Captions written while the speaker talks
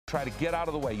try to get out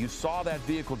of the way. You saw that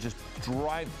vehicle just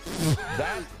drive.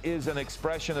 That is an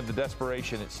expression of the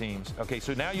desperation, it seems. Okay,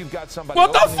 so now you've got somebody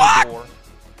opening the door.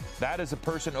 That is a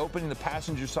person opening the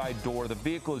passenger side door. The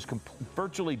vehicle is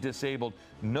virtually disabled.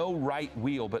 No right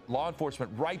wheel, but law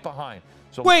enforcement right behind.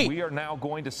 So we are now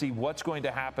going to see what's going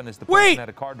to happen as the person had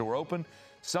a car door open.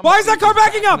 Why is that car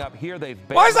backing up? Here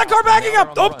Why is that car backing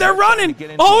up? Oh, they're running.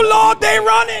 Oh, Lord, they're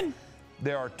running.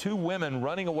 There are two women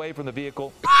running away from the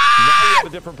vehicle. Now we have a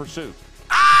different pursuit.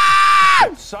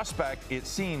 The suspect, it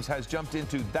seems, has jumped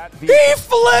into that vehicle. He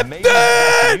flipped Maybe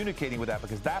he's communicating with that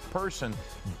because that person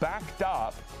backed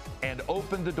up and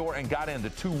opened the door and got in.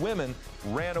 The two women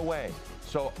ran away.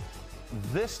 So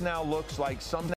this now looks like some